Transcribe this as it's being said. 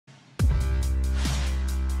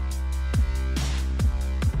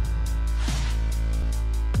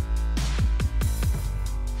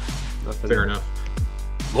Fair enough.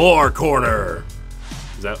 Lore corner.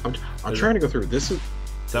 Is that? I'm trying to go through. This is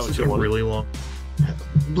what you a wanted? really long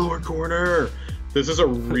Lore corner. This is a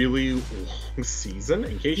really long season.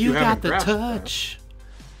 In case you haven't grasped touch.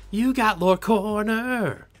 You got lore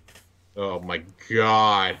corner. Oh my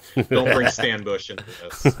god! Don't bring Stan Bush into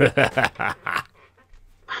this.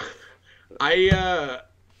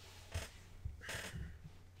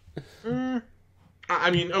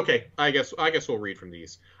 I mean, okay. I guess we'll read from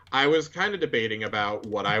these. I was kind of debating about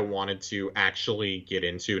what I wanted to actually get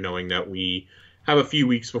into, knowing that we have a few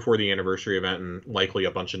weeks before the anniversary event and likely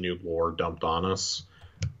a bunch of new lore dumped on us.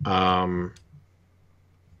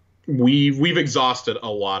 We've exhausted a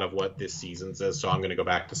lot of what this season says, so I'm going to go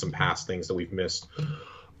back to some past things that we've missed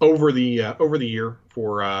over the year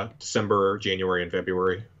for December, January, and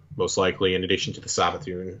February, most likely, in addition to the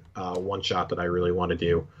Sabathun one shot that I really want to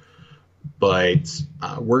do. But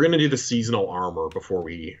we're going to do the seasonal armor before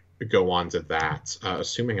we go on to that,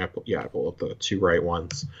 assuming I pull up the two right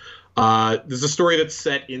ones. There's a story that's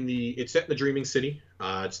set in the Dreaming City.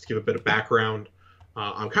 Just to give a bit of background,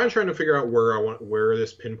 I'm kind of trying to figure out where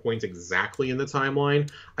this pinpoints exactly in the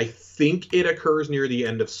timeline. I think it occurs near the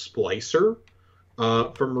end of Splicer,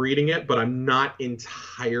 from reading it, but I'm not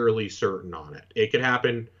entirely certain on it. It could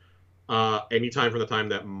happen anytime from the time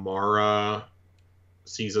that Mara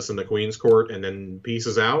sees us in the Queen's Court and then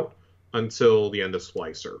pieces out until the end of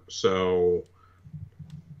Splicer. So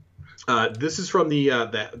this is from the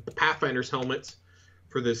Pathfinder's helmet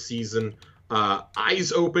for this season.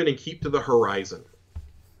 Eyes open and keep to the horizon.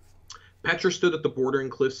 Petra stood at the bordering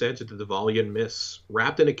cliff's edge of the Devalian mists,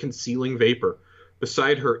 wrapped in a concealing vapor.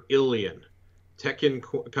 Beside her, Ilian, techian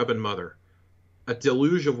coven mother. A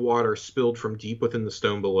deluge of water spilled from deep within the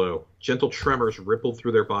stone below. Gentle tremors rippled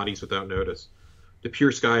through their bodies without notice. The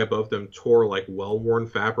pure sky above them tore like well-worn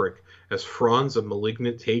fabric as fronds of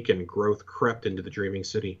malignant techian growth crept into the dreaming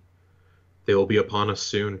city. They will be upon us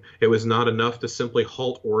soon. It was not enough to simply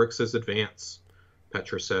halt Oryx's advance,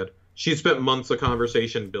 Petra said. She had spent months of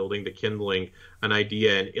conversation building the kindling, an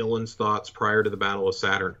idea in Ilan's thoughts prior to the Battle of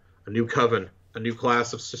Saturn. A new coven, a new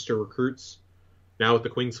class of sister recruits. Now with the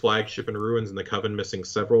Queen's flagship in ruins and the coven missing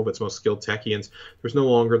several of its most skilled techians, there's no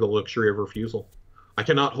longer the luxury of refusal. I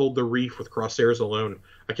cannot hold the reef with crosshairs alone.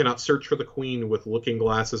 I cannot search for the Queen with looking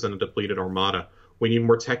glasses and a depleted armada. We need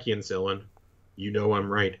more techians, Ilan. You know I'm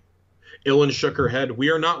right. Ilan shook her head. We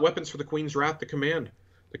are not weapons for the Queen's wrath to command.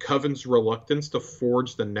 The Coven's reluctance to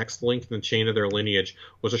forge the next link in the chain of their lineage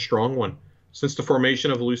was a strong one. Since the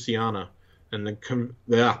formation of Luciana and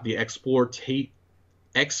the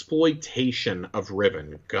exploitation of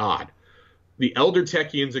Riven, God, the elder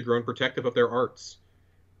techians had grown protective of their arts.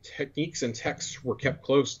 Techniques and texts were kept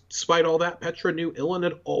close. Despite all that, Petra knew Ilan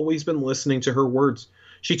had always been listening to her words.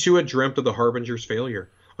 She too had dreamt of the Harbinger's failure,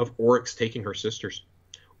 of Oryx taking her sisters.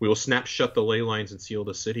 We will snap shut the ley lines and seal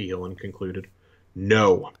the city, Ilan concluded.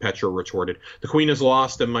 No, Petra retorted. The Queen is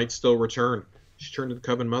lost and might still return. She turned to the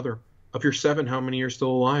Coven Mother. Of your 7, how many are still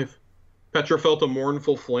alive? Petra felt a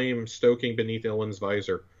mournful flame stoking beneath Ilan's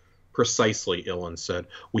visor. Precisely, Ilan said.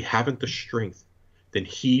 We haven't the strength. Then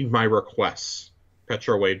heed my requests.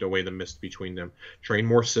 Petra waved away the mist between them. Train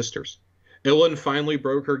more sisters. Ilan finally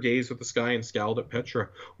broke her gaze at the sky and scowled at Petra.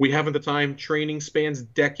 We haven't the time. Training spans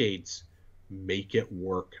decades. Make it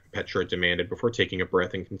work, Petra demanded before taking a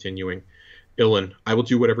breath and continuing. Ilan, I will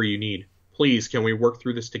do whatever you need. Please, can we work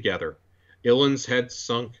through this together? Ilan's head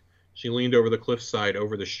sunk. She leaned over the cliffside,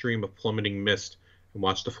 over the stream of plummeting mist, and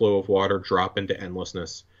watched the flow of water drop into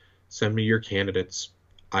endlessness. Send me your candidates.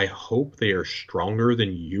 I hope they are stronger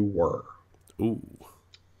than you were. Ooh.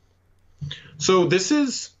 So this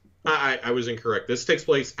is... I was incorrect. This takes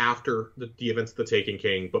place after the events of the Taken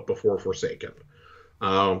King, but before Forsaken.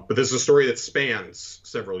 But this is a story that spans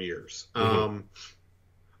several years. I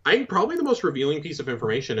think probably the most revealing piece of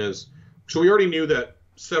information is... So we already knew that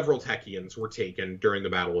several Techians were taken during the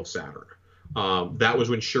Battle of Saturn. That was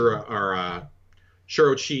when Shirochi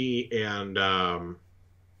and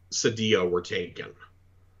Sadio were taken.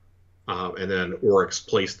 And then Oryx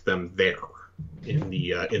placed them there in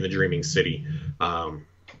the Dreaming City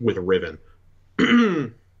with Riven.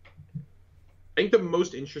 I think the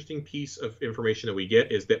most interesting piece of information that we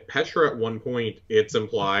get is that Petra, at one point, it's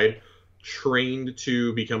implied, trained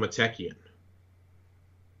to become a Techian.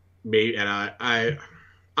 And I'm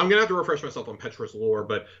going to have to refresh myself on Petra's lore,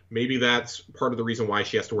 but maybe that's part of the reason why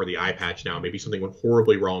she has to wear the eye patch now. Maybe something went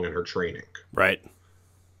horribly wrong in her training. Right.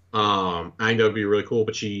 I think that would be really cool,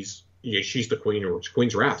 but she's the Queen, or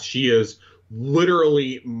Queen's Wrath. She is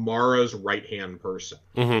literally Mara's right-hand person.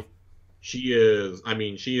 She is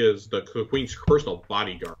the Queen's personal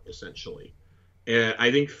bodyguard, essentially. And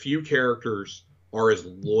I think few characters are as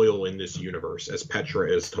loyal in this universe as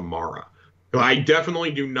Petra is to Mara. But I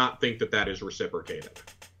definitely do not think that that is reciprocated.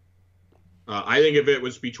 I think if it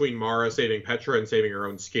was between Mara saving Petra and saving her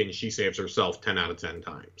own skin, she saves herself 10 out of 10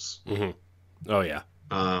 times. Mm-hmm. Oh, yeah.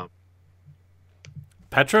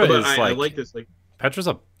 Petra is I like this. Like, Petra's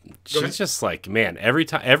she's just like, man,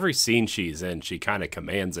 every scene she's in, she kind of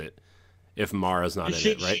commands it if Mara's not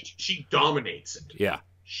in it, right? She dominates it. Yeah.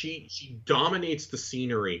 She dominates the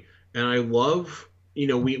scenery. And I love,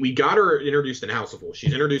 we got her introduced in House of Wolves.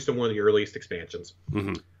 She's introduced in one of the earliest expansions.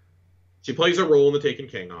 Mm-hmm. She plays a role in The Taken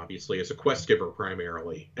King, obviously, as a quest giver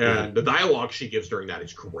primarily. And the dialogue she gives during that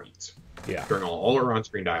is great. Yeah. During all her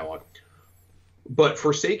on-screen dialogue. But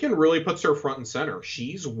Forsaken really puts her front and center.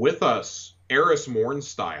 She's with us, Eris Morn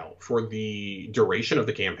style, for the duration of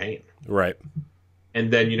the campaign. Right.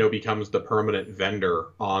 And then, becomes the permanent vendor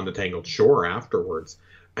on the Tangled Shore afterwards.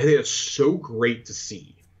 I think it's so great to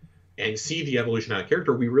see. And see the evolution of that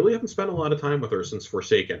character. We really haven't spent a lot of time with her since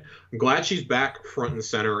Forsaken. I'm glad she's back front and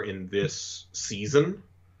center in this season.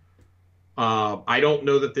 I don't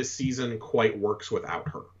know that this season quite works without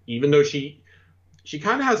her. Even though she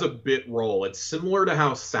kind of has a bit role. It's similar to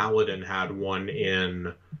how Saladin had one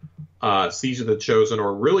in Siege of the Chosen,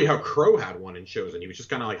 or really how Crow had one in Chosen. He was just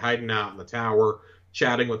kind of like hiding out in the tower,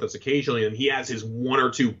 chatting with us occasionally, and he has his one or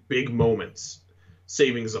two big moments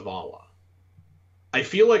saving Zavala. I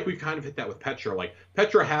feel like we've kind of hit that with Petra. Like,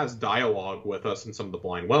 Petra has dialogue with us in some of the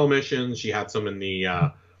Blind Well missions. She had some in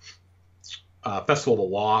the Festival of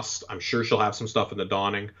the Lost. I'm sure she'll have some stuff in the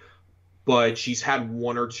Dawning. But she's had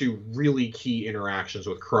one or two really key interactions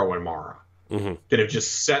with Crow and Mara that have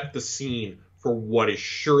just set the scene for what is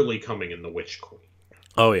surely coming in The Witch Queen.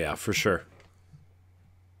 Oh, yeah, for sure.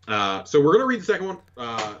 So we're going to read the second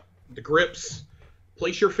one. The grips.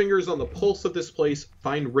 Place your fingers on the pulse of this place.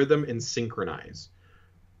 Find rhythm and synchronize.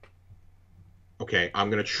 Okay, I'm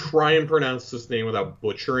going to try and pronounce this name without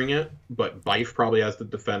butchering it, but Bife probably has the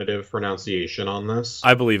definitive pronunciation on this.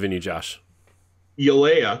 I believe in you, Josh.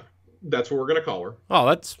 Yalea, that's what we're going to call her. Oh,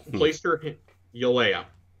 that's... Placed her... Yalea.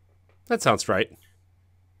 That sounds right.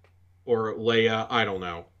 Or Leia, I don't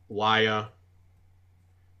know. Laia.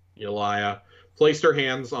 Yalea. Placed her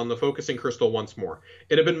hands on the focusing crystal once more.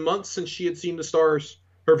 It had been months since she had seen the stars.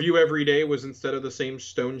 Her view every day was instead of the same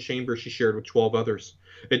stone chamber she shared with 12 others.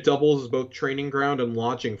 It doubles as both training ground and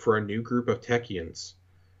lodging for a new group of techians.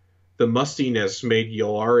 The mustiness made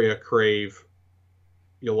Yalaria crave...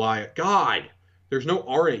 Yalea. God! There's no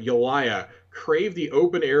R in it. Yalea crave the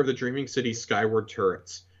open air of the Dreaming City's skyward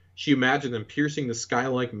turrets. She imagined them piercing the sky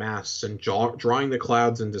like masts and drawing the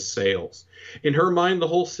clouds into sails. In her mind, the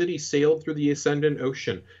whole city sailed through the ascendant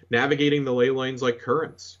ocean, navigating the ley lines like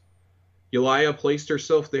currents. Yalea placed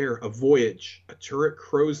herself there, a voyage, a turret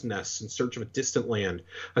crow's nest in search of a distant land,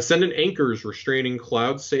 ascendant anchors restraining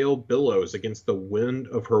cloud-sailed billows against the wind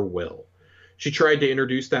of her will. She tried to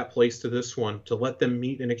introduce that place to this one, to let them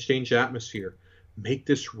meet and exchange atmosphere. Make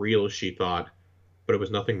this real, she thought. But it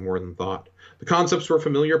was nothing more than thought. The concepts were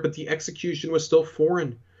familiar, but the execution was still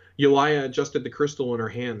foreign. Yalea adjusted the crystal in her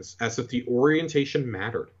hands, as if the orientation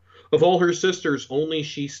mattered. Of all her sisters, only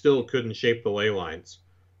she still couldn't shape the ley lines.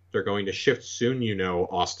 They're going to shift soon,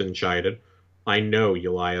 Austin chided. I know,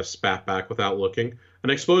 Yalea spat back without looking. An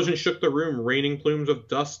explosion shook the room, raining plumes of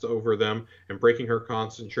dust over them and breaking her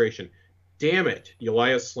concentration. Damn it!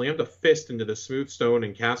 Yalea slammed a fist into the smooth stone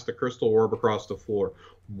and cast the crystal orb across the floor.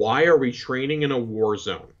 Why are we training in a war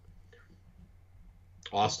zone?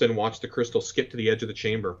 Austin watched the crystal skip to the edge of the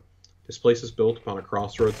chamber. This place is built upon a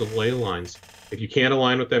crossroads of ley lines. If you can't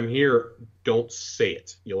align with them here, don't say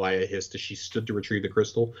it, Yalea hissed as she stood to retrieve the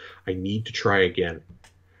crystal. I need to try again.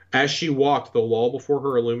 As she walked, the wall before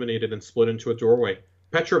her illuminated and split into a doorway.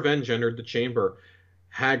 Petra Venj entered the chamber,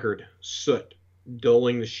 haggard, soot,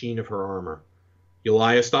 dulling the sheen of her armor.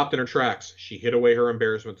 Yalea stopped in her tracks. She hid away her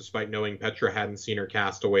embarrassment despite knowing Petra hadn't seen her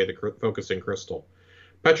cast away the focusing crystal.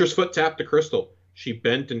 Petra's foot tapped the crystal. She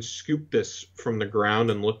bent and scooped this from the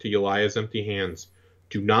ground and looked to Yalea's empty hands.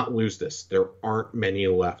 Do not lose this. There aren't many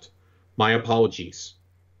left. My apologies.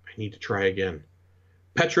 I need to try again.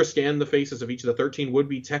 Petra scanned the faces of each of the 13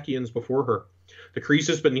 would-be techians before her. The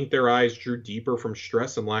creases beneath their eyes drew deeper from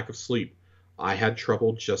stress and lack of sleep. I had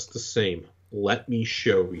trouble just the same. Let me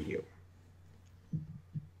show you.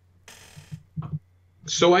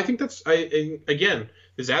 So I think that's, again,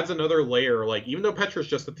 this adds another layer. Like, even though Petra's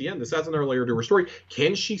just at the end, this adds another layer to her story.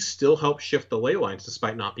 Can she still help shift the ley lines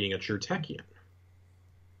despite not being a true techian?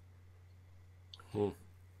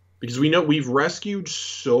 Because we know we've rescued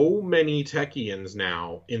so many techians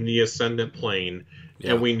now in the Ascendant Plane,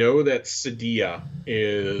 and we know that Sadia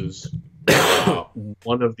is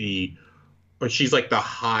one of the, but she's like the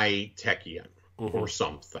high techian or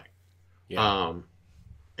something. Yeah.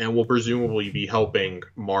 And will presumably be helping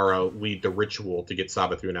Mara lead the ritual to get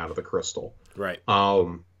Savathun out of the crystal. Right.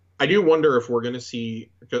 I do wonder if we're going to see,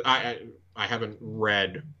 because I haven't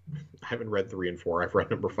read 3 and 4. I've read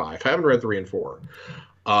number 5. I haven't read 3 and 4.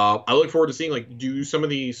 I look forward to seeing, like, do some of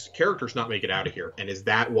these characters not make it out of here? And is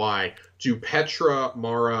that why? Do Petra,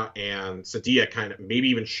 Mara, and Sadia kind of, maybe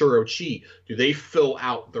even Shuro-Chi, do they fill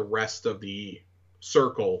out the rest of the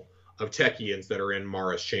circle of Techians that are in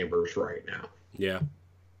Mara's chambers right now? Yeah.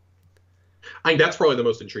 I think that's probably the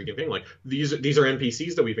most intriguing thing. Like, these are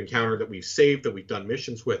NPCs that we've encountered, that we've saved, that we've done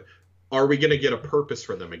missions with. Are we going to get a purpose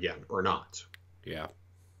for them again or not? Yeah.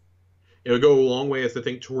 It would go a long way as to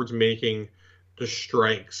think towards making the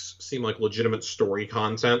strikes seem like legitimate story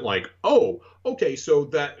content. Like, oh, okay, so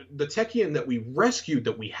that the Techian that we rescued,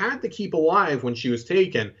 that we had to keep alive when she was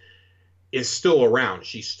taken, is still around.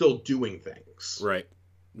 She's still doing things. Right.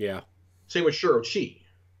 Yeah. Same with Shuro-Chi.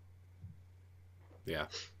 Yeah.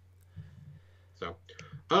 So,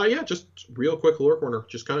 yeah, just real quick lore corner.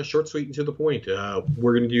 Just kind of short, sweet, and to the point.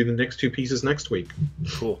 We're going to do the next 2 pieces next week.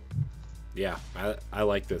 Cool. Yeah, I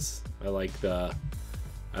like this. I like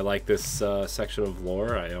this section of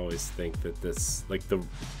lore. I always think that this, like, the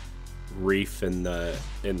reef and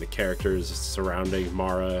the characters surrounding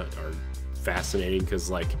Mara are fascinating, because,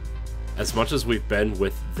 like, as much as we've been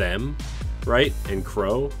with them, right, and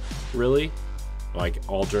Crow, really, like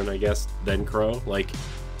Aldrin, I guess, then Crow, like,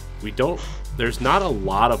 there's not a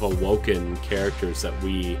lot of awoken characters that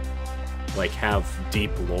we, like, have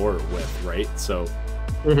deep lore with, right? So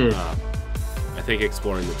I think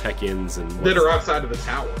exploring the Techians and that are outside of the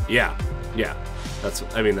tower. Yeah. That's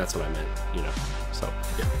what I meant. You know. So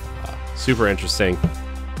super interesting.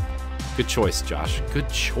 Good choice, Josh. Good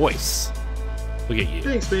choice. Look at you.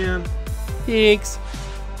 Thanks, man. Thanks.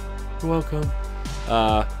 You're welcome.